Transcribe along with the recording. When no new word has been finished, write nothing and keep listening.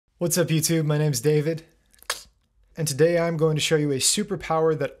What's up YouTube? My name's David. And today I'm going to show you a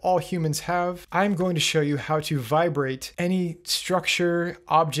superpower that all humans have. I'm going to show you how to vibrate any structure,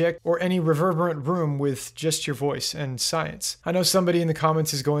 object, or any reverberant room with just your voice and science. I know somebody in the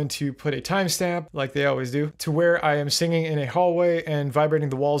comments is going to put a timestamp, like they always do, to where I am singing in a hallway and vibrating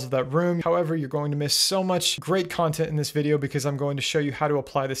the walls of that room. However, you're going to miss so much great content in this video because I'm going to show you how to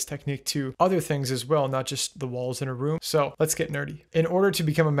apply this technique to other things as well, not just the walls in a room. So let's get nerdy. In order to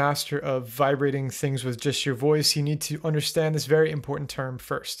become a master of vibrating things with just your voice, you need to understand this very important term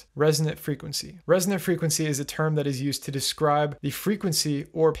first: resonant frequency. Resonant frequency is a term that is used to describe the frequency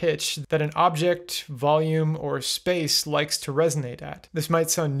or pitch that an object, volume, or space likes to resonate at. This might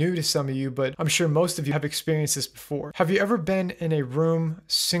sound new to some of you, but I'm sure most of you have experienced this before. Have you ever been in a room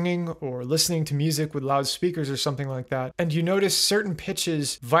singing or listening to music with loudspeakers or something like that, and you notice certain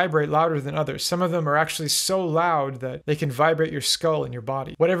pitches vibrate louder than others? Some of them are actually so loud that they can vibrate your skull and your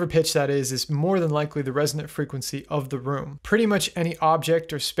body. Whatever pitch that is more than likely the resonant frequency of the room. Pretty much any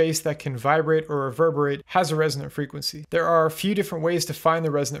object or space that can vibrate or reverberate has a resonant frequency. There are a few different ways to find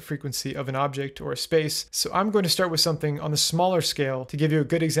the resonant frequency of an object or a space, so I'm going to start with something on the smaller scale to give you a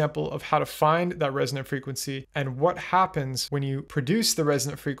good example of how to find that resonant frequency and what happens when you produce the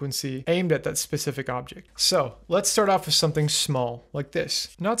resonant frequency aimed at that specific object. So let's start off with something small like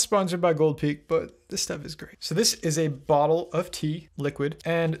this. Not sponsored by Gold Peak, but this stuff is great. So this is a bottle of tea, liquid,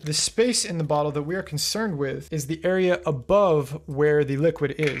 and the space in the bottle that we are concerned with is the area above where the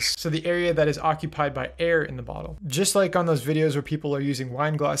liquid is. So the area that is occupied by air in the bottle. Just like on those videos where people are using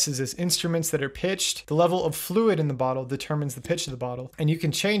wine glasses as instruments that are pitched, the level of fluid in the bottle determines the pitch of the bottle, and you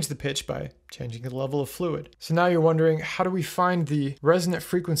can change the pitch by changing the level of fluid. So now you're wondering, how do we find the resonant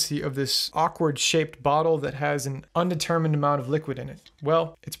frequency of this awkward shaped bottle that has an undetermined amount of liquid in it?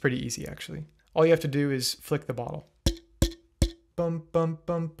 Well, it's pretty easy actually. All you have to do is flick the bottle. Bum, bum,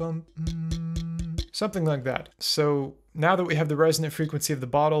 bum, bum, something like that. So now that we have the resonant frequency of the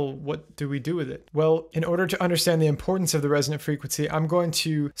bottle, what do we do with it? Well, in order to understand the importance of the resonant frequency, I'm going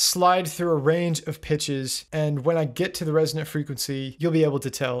to slide through a range of pitches, and when I get to the resonant frequency, you'll be able to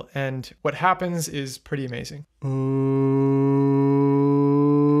tell. And what happens is pretty amazing.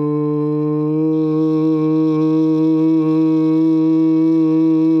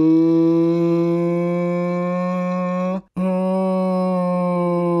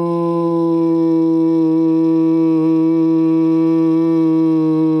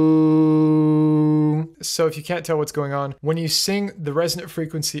 So if you can't tell what's going on, when you sing the resonant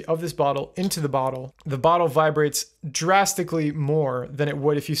frequency of this bottle into the bottle vibrates drastically more than it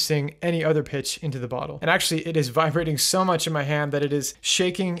would if you sing any other pitch into the bottle. And actually it is vibrating so much in my hand that it is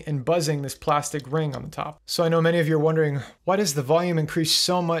shaking and buzzing this plastic ring on the top. So I know many of you are wondering, why does the volume increase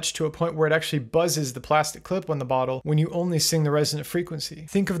so much to a point where it actually buzzes the plastic clip on the bottle when you only sing the resonant frequency?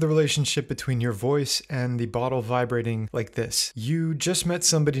 Think of the relationship between your voice and the bottle vibrating like this. You just met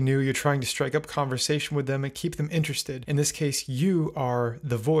somebody new, you're trying to strike up conversation with them and keep them interested. In this case, you are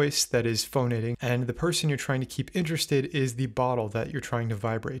the voice that is phonating, and the person you're trying to keep interested is the bottle that you're trying to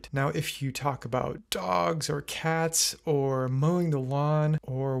vibrate. Now, if you talk about dogs or cats or mowing the lawn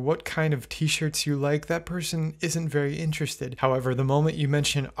or what kind of t-shirts you like, that person isn't very interested. However, the moment you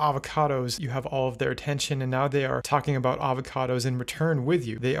mention avocados, you have all of their attention, and now they are talking about avocados in return with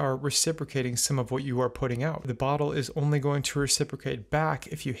you. They are reciprocating some of what you are putting out. The bottle is only going to reciprocate back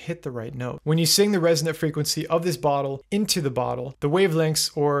if you hit the right note. When you sing the resonant frequency of this bottle into the bottle, the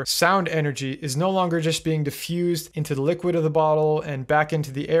wavelengths or sound energy is no longer just being diffused into the liquid of the bottle and back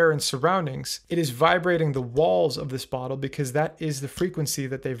into the air and surroundings. It is vibrating the walls of this bottle because that is the frequency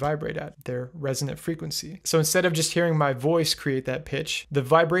that they vibrate at, their resonant frequency. So instead of just hearing my voice create that pitch, the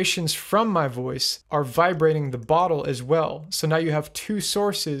vibrations from my voice are vibrating the bottle as well. So now you have two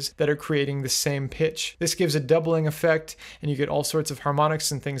sources that are creating the same pitch. This gives a doubling effect, and you get all sorts of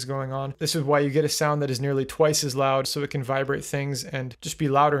harmonics and things going on. This is why you get a sound that is nearly twice as loud, so it can vibrate things and just be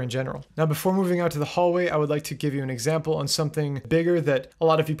louder in general. Now, before moving out to the hallway, I would like to give you an example on something bigger that a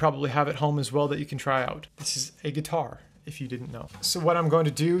lot of you probably have at home as well that you can try out. This is a guitar, if you didn't know. So what I'm going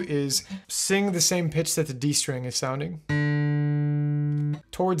to do is sing the same pitch that the D string is sounding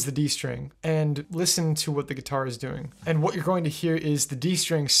towards the D string and listen to what the guitar is doing. And what you're going to hear is the D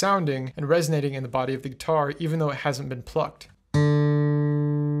string sounding and resonating in the body of the guitar even though it hasn't been plucked.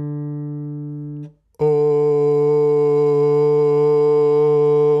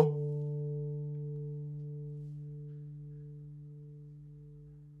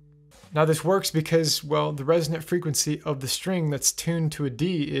 Now this works because, well, the resonant frequency of the string that's tuned to a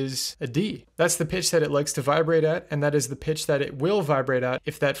D is a D. That's the pitch that it likes to vibrate at, and that is the pitch that it will vibrate at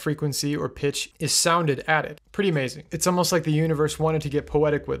if that frequency or pitch is sounded at it. Pretty amazing. It's almost like the universe wanted to get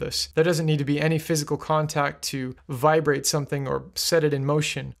poetic with us. There doesn't need to be any physical contact to vibrate something or set it in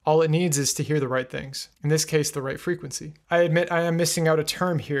motion. All it needs is to hear the right things. In this case, the right frequency. I admit I am missing out a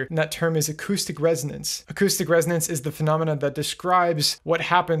term here, and that term is acoustic resonance. Acoustic resonance is the phenomenon that describes what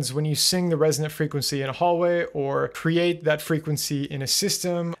happens when you sing the resonant frequency in a hallway or create that frequency in a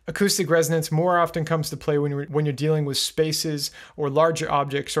system. Acoustic resonance more often comes to play when you're dealing with spaces or larger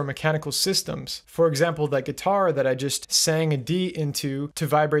objects or mechanical systems. For example, that guitar that I just sang a D into to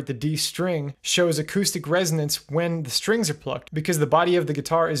vibrate the D string shows acoustic resonance when the strings are plucked because the body of the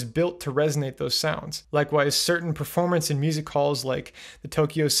guitar is built to resonate those sounds. Likewise, certain performance in music halls like the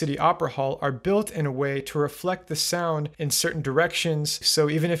Tokyo City Opera Hall are built in a way to reflect the sound in certain directions, so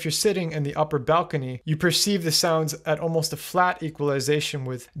even if you're sitting in the upper balcony, you perceive the sounds at almost a flat equalization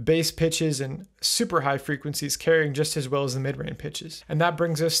with bass pitches and super high frequencies carrying just as well as the mid-range pitches. And that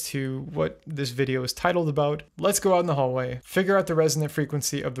brings us to what this video is titled about. Let's go out in the hallway, figure out the resonant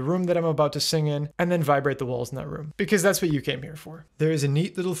frequency of the room that I'm about to sing in, and then vibrate the walls in that room, because that's what you came here for. There is a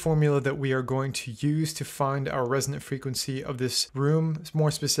neat little formula that we are going to use to find our resonant frequency of this room,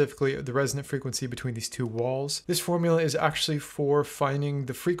 more specifically the resonant frequency between these two walls. This formula is actually for finding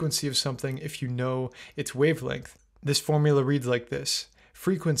the frequency of something if you know its wavelength. This formula reads like this.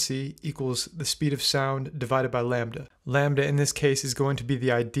 Frequency equals the speed of sound divided by lambda. Lambda in this case is going to be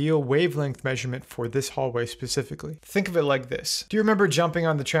the ideal wavelength measurement for this hallway specifically. Think of it like this. Do you remember jumping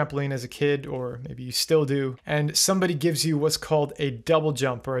on the trampoline as a kid, or maybe you still do, and somebody gives you what's called a double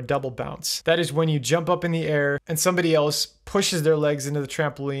jump or a double bounce? That is when you jump up in the air and somebody else pushes their legs into the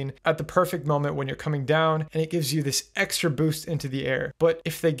trampoline at the perfect moment when you're coming down, and it gives you this extra boost into the air. But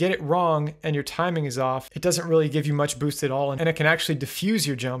if they get it wrong and your timing is off, it doesn't really give you much boost at all, and it can actually diffuse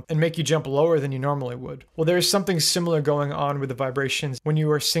your jump and make you jump lower than you normally would. Well, there's something similar going on with the vibrations when you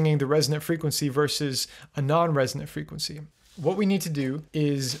are singing the resonant frequency versus a non-resonant frequency. What we need to do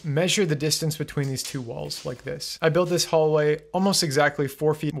is measure the distance between these two walls like this. I built this hallway almost exactly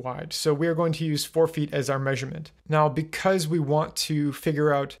 4 feet wide, so we are going to use 4 feet as our measurement. Now, because we want to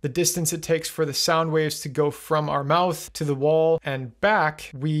figure out the distance it takes for the sound waves to go from our mouth to the wall and back,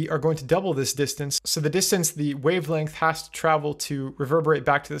 we are going to double this distance. So the distance the wavelength has to travel to reverberate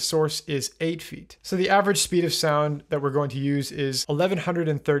back to the source is 8 feet. So the average speed of sound that we're going to use is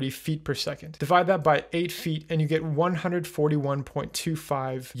 1130 feet per second. Divide that by 8 feet and you get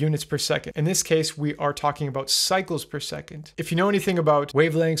 141.25 units per second. In this case, we are talking about cycles per second. If you know anything about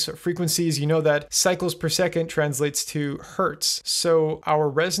wavelengths or frequencies, you know that cycles per second translates to hertz. So our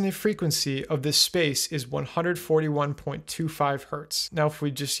resonant frequency of this space is 141.25 hertz. Now, if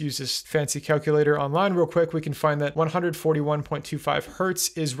we just use this fancy calculator online real quick, we can find that 141.25 hertz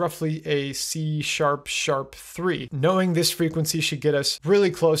is roughly a C sharp 3. Knowing this frequency should get us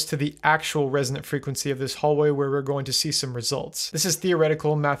really close to the actual resonant frequency of this hallway where we're going to see some results. This is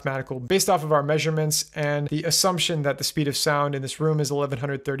theoretical, mathematical, based off of our measurements and the assumption that the speed of sound in this room is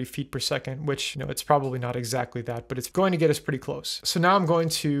 1130 feet per second, which, it's probably not exactly that, but it's going to get us pretty close. So now I'm going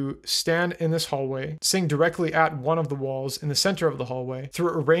to stand in this hallway, sing directly at one of the walls in the center of the hallway through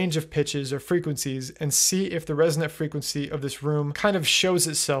a range of pitches or frequencies and see if the resonant frequency of this room kind of shows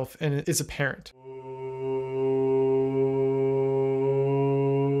itself and is apparent.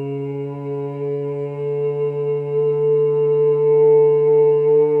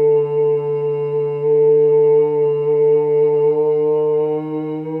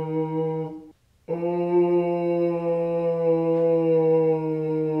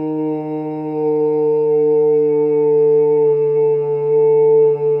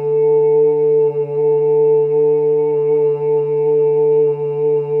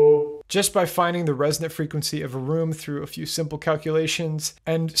 Just by finding the resonant frequency of a room through a few simple calculations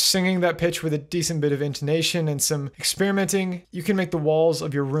and singing that pitch with a decent bit of intonation and some experimenting, you can make the walls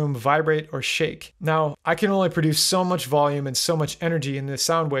of your room vibrate or shake. Now, I can only produce so much volume and so much energy in the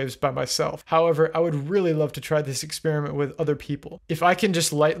sound waves by myself. However, I would really love to try this experiment with other people. If I can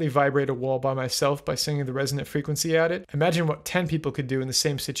just lightly vibrate a wall by myself by singing the resonant frequency at it, imagine what 10 people could do in the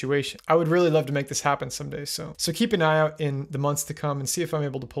same situation. I would really love to make this happen someday, so keep an eye out in the months to come and see if I'm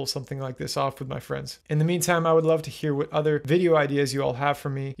able to pull something like this off with my friends. In the meantime, I would love to hear what other video ideas you all have for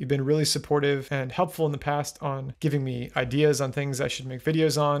me. You've been really supportive and helpful in the past on giving me ideas on things I should make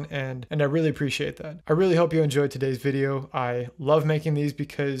videos on, and I really appreciate that. I really hope you enjoyed today's video. I love making these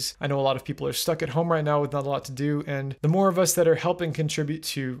because I know a lot of people are stuck at home right now with not a lot to do, and the more of us that are helping contribute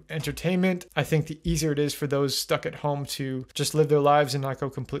to entertainment, I think the easier it is for those stuck at home to just live their lives and not go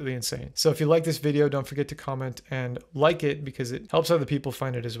completely insane. So if you like this video, don't forget to comment and like it because it helps other people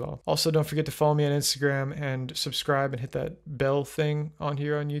find it as well. Also, don't forget to follow me on Instagram and subscribe and hit that bell thing on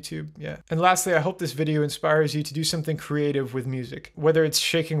here on YouTube. Yeah. And lastly, I hope this video inspires you to do something creative with music, whether it's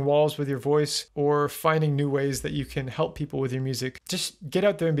shaking walls with your voice or finding new ways that you can help people with your music. Just get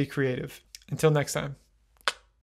out there and be creative. Until next time.